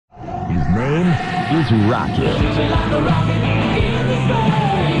is Rocket.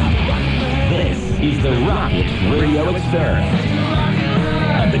 This is the Rocket Radio Experiment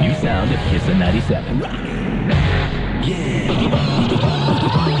on the new sound of KISN 97. Yeah.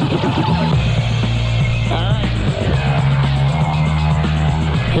 All right.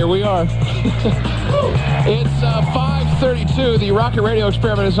 Here we are. It's 5:32. The Rocket Radio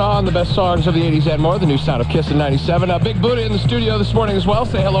Experiment is on. The best songs of the 80s and more. The new sound of KISN 97. Big Buddha in the studio this morning as well.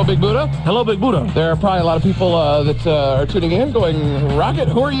 Say hello, Big Buddha. Hello, Big Buddha. There are probably a lot of people that are tuning in going, Rocket,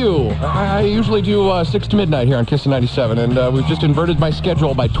 who are you? I usually do 6 to midnight here on KISN 97, and we've just inverted my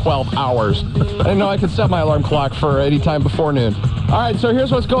schedule by 12 hours. I didn't know I could set my alarm clock for any time before noon. All right, so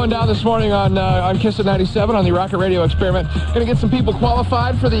here's what's going down this morning on KISN 97 on the Rocket Radio Experiment. Going to get some people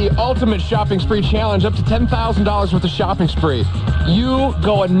qualified for the Ultimate Shopping Spree Challenge, up to $10,000 worth of shopping spree. You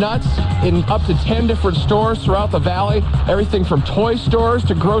going nuts in up to 10 different stores throughout the valley, everything from toy stores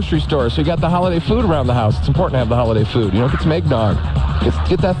to grocery stores. So you got the holiday food around the house. It's important to have the holiday food. You know, get some eggnog.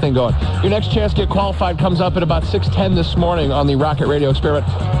 Get that thing going. Your next chance to get qualified comes up at about 6:10 this morning on the Rocket Radio Experiment.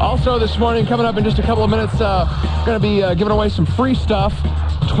 Also this morning, coming up in just a couple of minutes, going to be giving away some free stuff.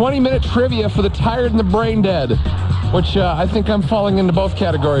 20-minute trivia for the tired and the brain dead, which I think I'm falling into both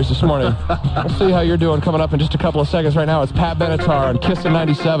categories this morning. We'll see how you're doing coming up in just a couple of seconds. Right now, it's Pat Benatar on KISN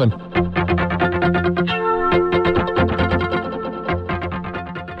 97.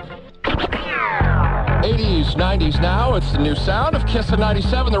 '80s, '90s now. It's the new sound of KISN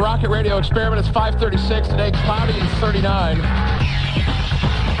 97, the Rocket Radio Experiment. It's 5:36 today, cloudy and 39.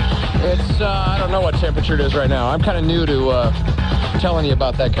 It's, I don't know what temperature it is right now. I'm kind of new to telling you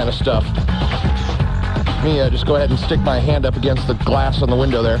about that kind of stuff. Me, just go ahead and stick my hand up against the glass on the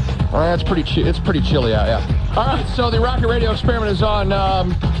window there. It's pretty chilly out, yeah. All right, so the Rocket Radio Experiment is on.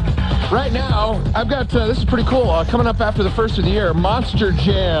 Right now, I've got, this is pretty cool, coming up after the first of the year, Monster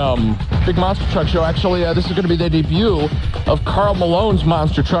Jam. Big monster truck show. Actually, this is going to be the debut of Karl Malone's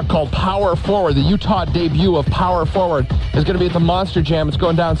monster truck called Power Forward. The Utah debut of Power Forward is going to be at the Monster Jam. It's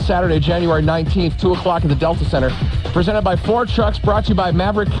going down Saturday, January 19th, 2 o'clock at the Delta Center. Presented by 4 Trucks, brought to you by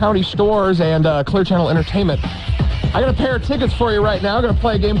Maverick County Stores and Clear Channel Entertainment. I got a pair of tickets for you right now. I'm going to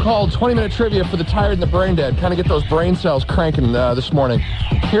play a game called 20-Minute Trivia for the Tired and the Brain Dead. Kind of get those brain cells cranking this morning.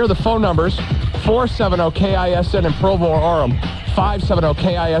 Here are the phone numbers. 470-KISN in Provo or Orem.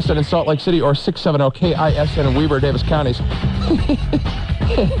 570-KISN in Salt Lake City, or 670-KISN in Weber, Davis counties.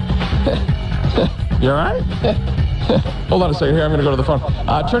 You all right? Hold on a second here. I'm going to go to the phone.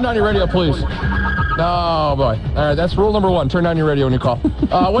 Turn down your radio, please. Oh, boy. All right, that's rule number 1. Turn down your radio when you call.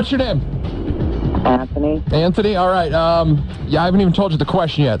 What's your name? Anthony. Anthony? All right. Yeah, I haven't even told you the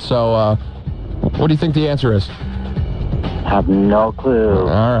question yet, so what do you think the answer is? I have no clue.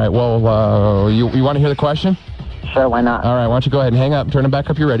 All right. Well, you want to hear the question? Sure, why not? All right. Why don't you go ahead and hang up and turn it back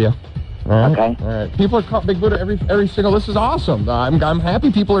up your radio. All right? Okay. All right. People are calling Big Buddha every single. This is awesome. I'm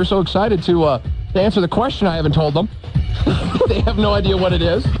happy people are so excited to answer the question I haven't told them. They have no idea what it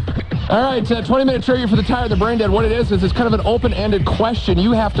is. All right, 20-minute trivia for the tired and the brain dead. What it is it's kind of an open-ended question.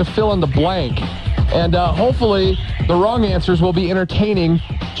 You have to fill in the blank. And hopefully the wrong answers will be entertaining,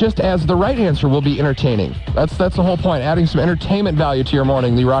 just as the right answer will be entertaining. That's the whole point, adding some entertainment value to your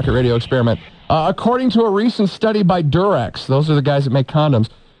morning, the Rocket Radio Experiment. According to a recent study by Durex, those are the guys that make condoms,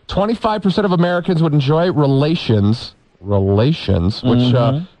 25% of Americans would enjoy relations,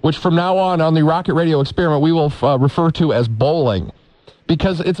 which from now on the Rocket Radio Experiment, we will refer to as bowling.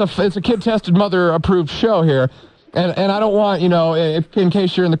 Because it's a kid-tested, mother-approved show here. And I don't want, in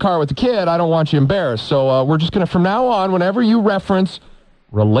case you're in the car with the kid, I don't want you embarrassed. So we're just going to, from now on, whenever you reference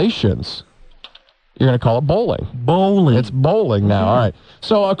relations, you're going to call it bowling. Bowling. It's bowling now. All right.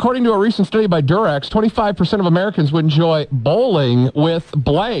 So according to a recent study by Durex, 25% of Americans would enjoy bowling with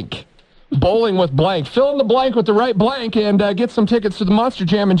blank. Bowling with blank. Fill in the blank with the right blank and get some tickets to the Monster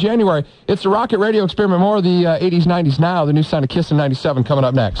Jam in January. It's the Rocket Radio Experiment. More of the 80s, 90s now. The new sound of KISN 97 coming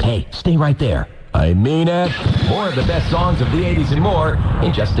up next. Hey, stay right there. I mean it. More of the best songs of the 80s and more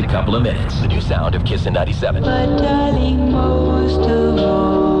in just a couple of minutes. The new sound of KISN 97. But darling, most of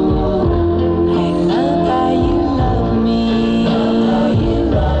all, I love how you love me.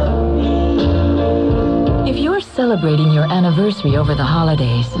 If you're celebrating your anniversary over the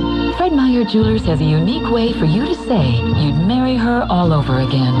holidays, Fred Meyer Jewelers has a unique way for you to say you'd marry her all over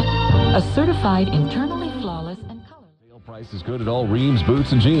again. A certified internally flawless and color. Price is good at all Reams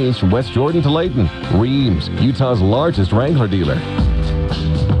boots and jeans from West Jordan to Layton. Reams, Utah's largest Wrangler dealer.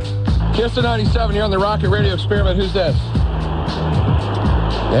 KISN 97, you're on the Rocket Radio Experiment. Who's this?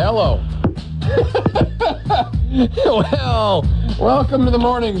 Hello. Well, welcome to the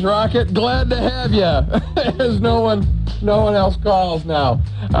mornings, Rocket. Glad to have you. There's no one No one else calls now.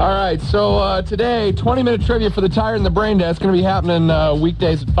 All right, so today, 20-minute trivia for the Tire and the Brain Dead. It's going to be happening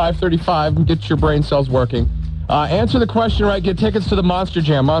weekdays at 5:35. Get your brain cells working. Answer the question right, get tickets to the Monster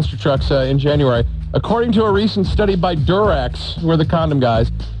Jam, Monster Trucks in January. According to a recent study by Durex, we're the condom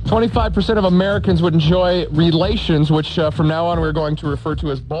guys, 25% of Americans would enjoy relations, which from now on we're going to refer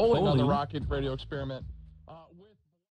to as bowling on the Rocket Radio Experiment.